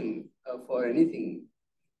partition for anything?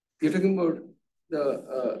 You're talking about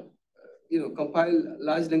the, compile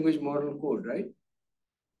large language model code, right?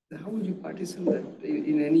 How would you partition that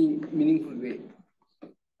in any meaningful way?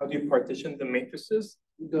 How do you partition the matrices?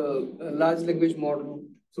 The large language model.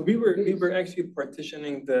 So we were actually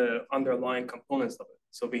partitioning the underlying components of it.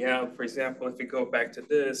 So we have, for example, if we go back to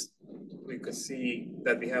this, we could see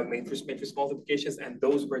that we have matrix multiplications, and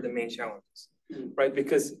those were the main challenges, right?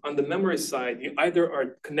 Because on the memory side, you either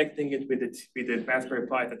are connecting it with the Raspberry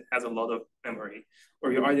Pi that has a lot of memory,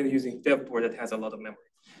 or you're either using DevBoard that has a lot of memory.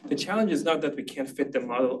 The challenge is not that we can't fit the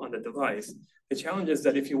model on the device. The challenge is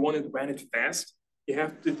that if you want to run it fast, you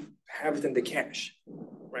have to have it in the cache,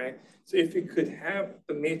 right? So if you could have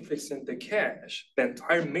the matrix in the cache, the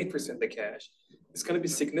entire matrix in the cache, it's going to be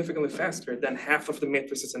significantly faster than half of the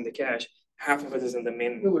matrices in the cache, half of it is in the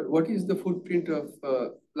main. No, but what is the footprint of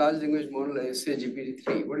large language model, say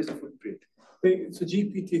GPT-3? What is the footprint? So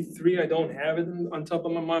GPT-3, I don't have it on top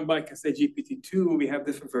of my mind, but I can say GPT-2, we have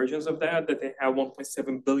different versions of that they have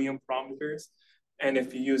 1.7 billion parameters. And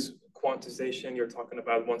if you use quantization, you're talking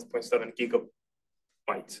about 1.7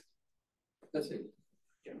 gigabytes. That's it.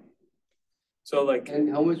 Yeah. So like,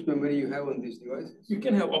 and how much memory you have on these devices? You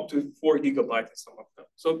can have up to 4 gigabytes in some of them.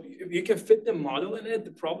 So if you can fit the model in it,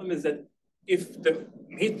 the problem is that if the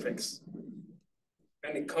matrix,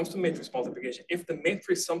 and it comes to matrix multiplication, if the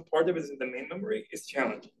matrix, some part of it is in the main memory, it's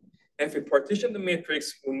challenging. If we partition the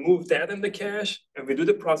matrix, we move that in the cache, and we do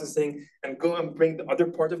the processing and go and bring the other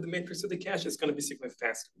part of the matrix to the cache, it's going to be significantly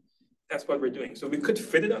faster. That's what we're doing. So we could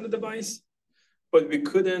fit it on the device, but we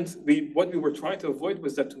couldn't. What we were trying to avoid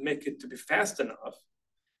was that to make it to be fast enough,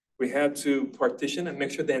 we had to partition and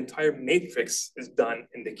make sure the entire matrix is done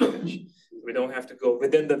in the cache. We don't have to go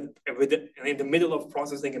within in the middle of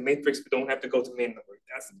processing a matrix. We don't have to go to main memory.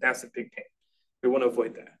 That's a big pain. We want to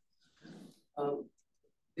avoid that.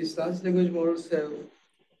 These large language models have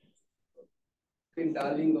been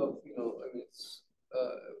darling of, it's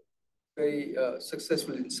very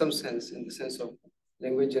successful in some sense, in the sense of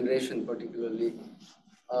language generation particularly.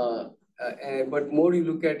 But more you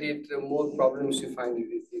look at it, more problems you find with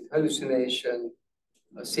it, hallucination,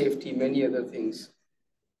 safety, many other things.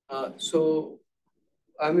 So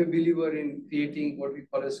I'm a believer in creating what we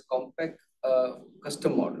call as compact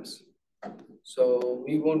custom models. So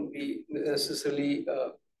we won't be necessarily,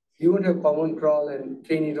 you won't have common crawl and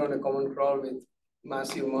train it on a common crawl with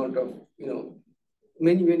massive amount of,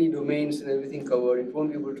 many domains and everything covered. It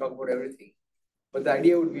won't be able to talk about everything. But the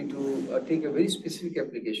idea would be to take a very specific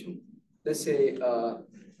application. Let's say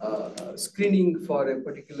screening for a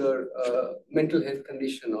particular mental health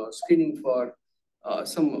condition or screening for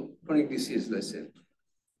some chronic disease, let's say.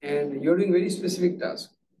 And you're doing very specific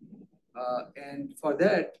tasks. And for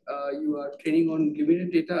that, you are training on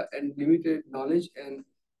limited data and limited knowledge and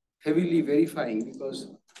heavily verifying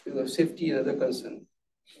because safety and other concern.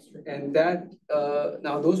 And that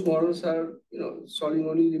now those models are solving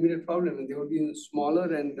only limited problem, and they will be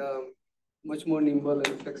smaller and much more nimble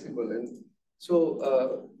and flexible. And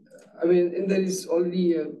so and there is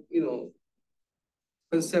already a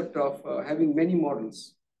concept of having many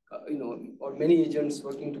models, or many agents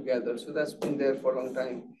working together. So that's been there for a long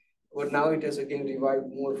time. But now it has again revived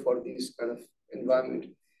more for this kind of environment.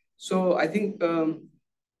 So I think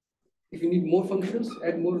if you need more functions,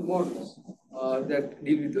 add more models that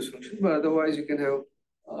deal with those functions. But otherwise, you can have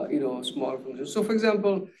small functions. So, for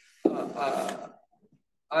example,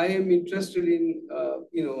 I am interested in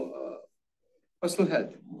personal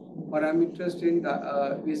health, or I'm interested in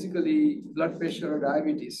basically blood pressure or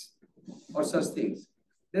diabetes or such things.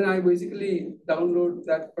 Then I basically download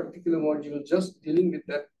that particular module just dealing with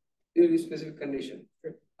that very specific condition.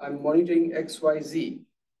 I'm monitoring X, Y, Z.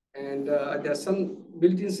 And there are some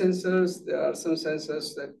built-in sensors. There are some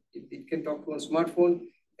sensors that it can talk to on smartphone.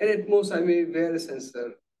 And at most, I may wear a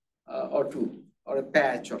sensor or two, or a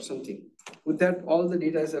patch or something. With that, all the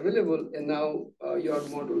data is available. And now your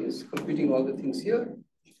model is computing all the things here.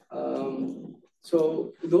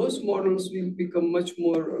 So those models will become much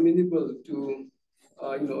more amenable to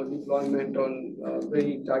deployment on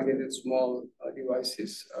very targeted small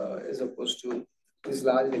devices as opposed to these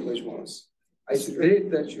large language models. It's great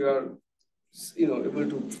that you are able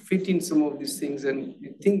to fit in some of these things and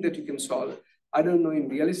you think that you can solve. I don't know in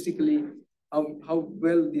realistically how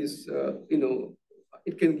well this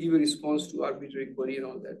it can give a response to arbitrary query and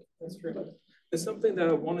all that. That's true. There's something that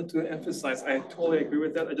I wanted to emphasize. I totally agree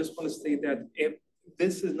with that. I just want to say that if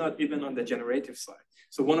this is not even on the generative side.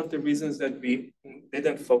 So one of the reasons that we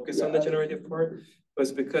didn't focus on the generative part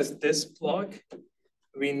was because this plug,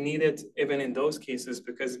 we need it even in those cases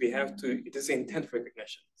because we have to, it is intent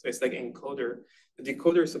recognition. So it's like encoder. The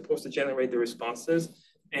decoder is supposed to generate the responses.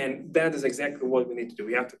 And that is exactly what we need to do.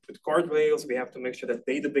 We have to put guardrails. We have to make sure that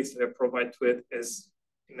database that I provide to it is,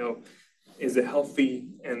 is a healthy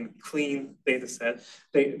and clean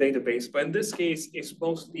database. But in this case, it's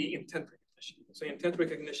mostly intent recognition. So intent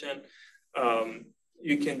recognition,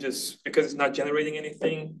 you can just, because it's not generating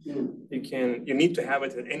anything, you need to have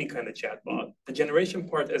it in any kind of chatbot. The generation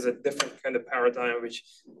part is a different kind of paradigm, which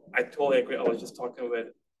I totally agree. I was just talking with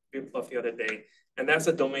Biplov the other day. And that's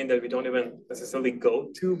a domain that we don't even necessarily go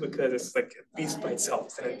to because it's like a beast by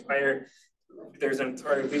itself. It's there's an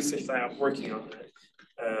entire research lab working on it.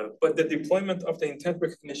 But the deployment of the intent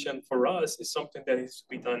recognition for us is something that needs to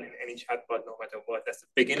be done in any chatbot, no matter what. That's the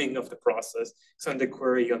beginning of the process. Send the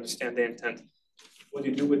query, you understand the intent. What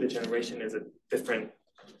you do with the generation is a different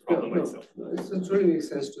problem itself. It really makes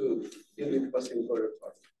sense to deal with bus encoder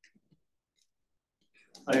part.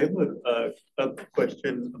 I have a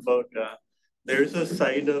question about there's a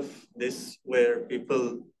side of this where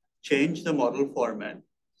people change the model format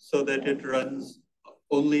so that it runs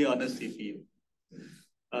only on a CPU.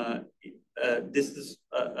 This is,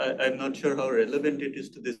 I'm not sure how relevant it is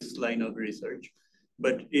to this line of research,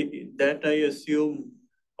 but that I assume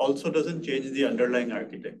also doesn't change the underlying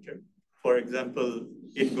architecture. For example,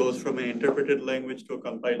 it goes from an interpreted language to a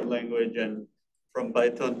compiled language and from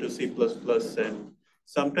Python to C++, and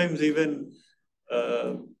sometimes even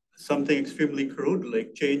something extremely crude,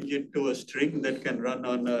 like change it to a string that can run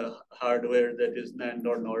on a hardware that is NAND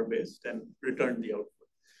or NOR based and return the output.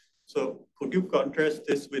 So could you contrast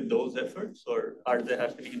this with those efforts, or are they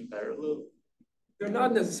happening in parallel? They're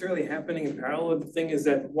not necessarily happening in parallel. The thing is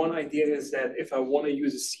that one idea is that if I want to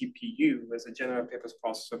use a CPU as a general purpose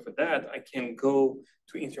processor for that, I can go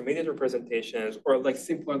to intermediate representations or like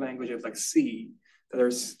simpler languages like C that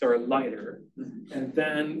are lighter, and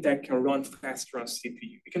then that can run faster on CPU.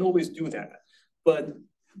 You can always do that, but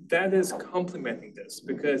that is complementing this,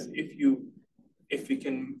 because if you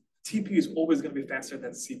can, TPU is always going to be faster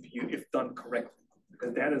than CPU if done correctly,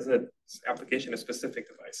 because that is an application-specific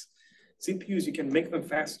device. CPUs, you can make them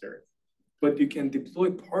faster, but you can deploy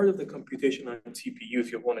part of the computation on TPU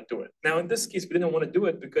if you want to do it. Now, in this case, we didn't want to do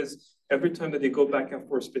it because every time that they go back and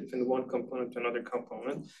forth between one component to another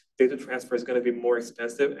component, data transfer is going to be more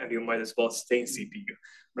expensive, and you might as well stay in CPU,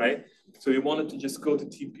 right? So we wanted to just go to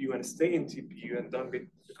TPU and stay in TPU and done with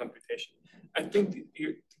the computation. I think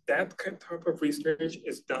that type of research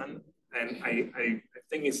is done, and I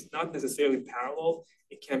think it's not necessarily parallel.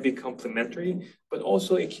 It can be complementary, but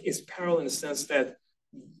also it is parallel in the sense that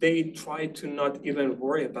they try to not even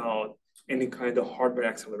worry about any kind of hardware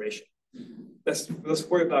acceleration. Let's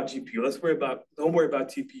worry about GPU. Don't worry about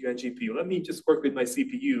TPU and GPU. Let me just work with my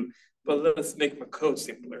CPU, but let's make my code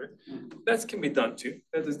simpler. That can be done too.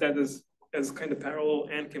 That is kind of parallel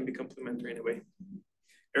and can be complementary in a way.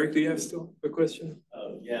 Eric, do you have still a question?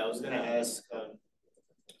 Yeah, I was going to ask,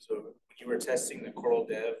 so when you were testing the Coral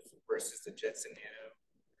Dev versus the Jetson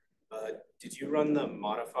Nano, did you run the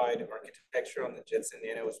modified architecture on the Jetson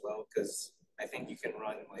Nano as well? Because I think you can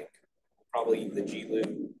run like probably the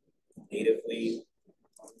GLU natively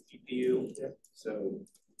on the GPU. Yeah. So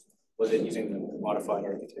was it using the modified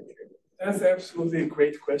architecture? That's absolutely a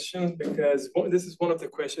great question, because this is one of the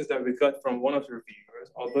questions that we got from one of the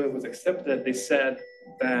reviewers. Although it was accepted, they said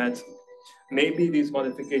that maybe these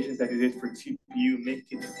modifications that you did for TPU make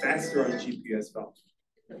it faster on GPU as well.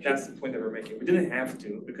 That's the point that we're making. We didn't have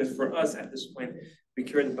to, because for us at this point, we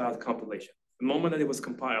cared about compilation. The moment that it was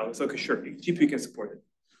compiled, it's okay, sure, GPU can support it.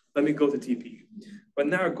 Let me go to TPU. But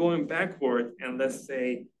now going backward, and let's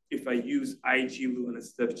say if I use iGLU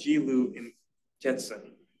instead of GLU in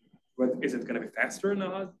Jetson, is it going to be faster or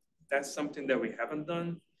not? That's something that we haven't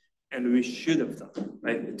done, and we should have done,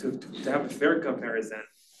 right? To have a fair comparison,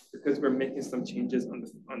 because we're making some changes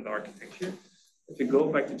on the architecture. If you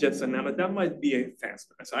go back to Jetson Nano, that might be a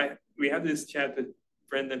faster. So we had this chat with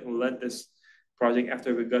Brendan, who led this project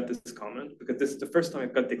after we got this comment, because this is the first time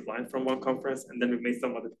it got declined from one conference, and then we made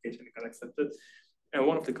some modification, it got accepted. And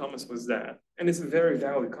one of the comments was that, and it's a very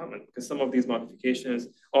valid comment, because some of these modifications,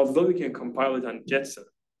 although we can compile it on Jetson,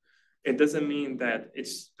 it doesn't mean that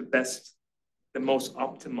it's the most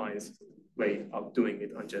optimized way of doing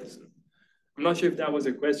it on Jetson. I'm not sure if that was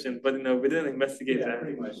a question, but we didn't investigate that.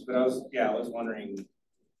 Pretty much. But I was wondering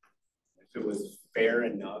if it was fair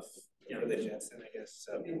enough for the Jetson, I guess.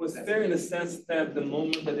 So it was fair in the sense that the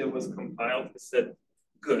moment that it was compiled, it said,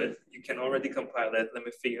 good, you can already compile it. Let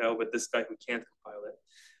me figure out with this guy who can't compile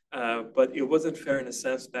it. But it wasn't fair in the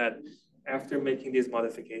sense that after making these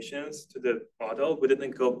modifications to the model, we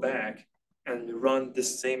didn't go back and run the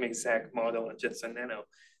same exact model on Jetson Nano.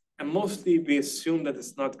 And mostly we assume that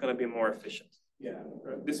it's not going to be more efficient. Yeah,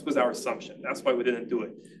 this was our assumption. That's why we didn't do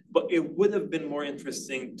it. But it would have been more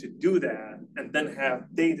interesting to do that and then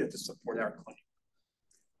have data to support our claim.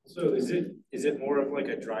 So is it more of like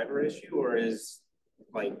a driver issue, or is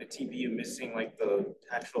like the TPU missing like the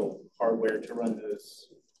actual hardware to run those?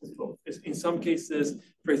 In some cases,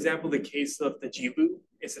 for example, the case of the GLU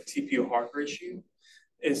is a TPU hardware issue.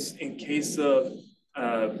 In case of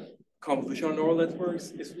convolutional neural networks,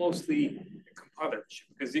 it's mostly a compiler issue,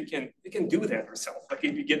 because you can do that yourself. Like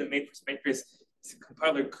if you get a matrix, the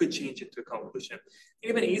compiler could change it to a convolution.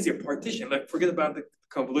 Even easier, partition. Like forget about the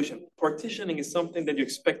convolution. Partitioning is something that you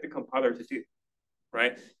expect the compiler to do,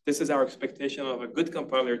 right? This is our expectation of a good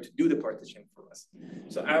compiler to do the partition for us.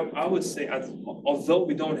 So I would say, although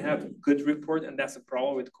we don't have a good report, and that's a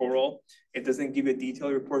problem with Coral, it doesn't give a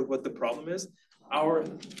detailed report what the problem is. Our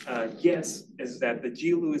guess is that the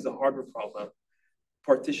GLU is a hardware problem.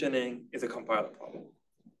 Partitioning is a compiler problem.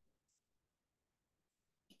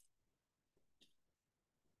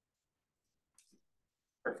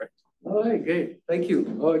 Perfect. All right, great. Thank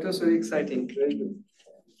you. Oh, it was very exciting. Very good.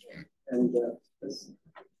 And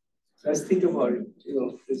let's think about it.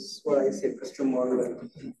 This is what I say, custom model,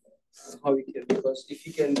 how we can, because if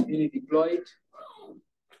you can really deploy it,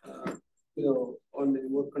 on the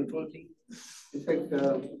remote control thing. In fact,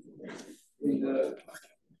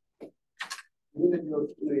 Even your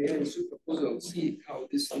AI super proposal, see how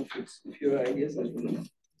this one fits with your ideas as well.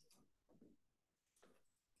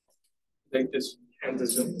 Like this and the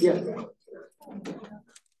Zoom. Yeah.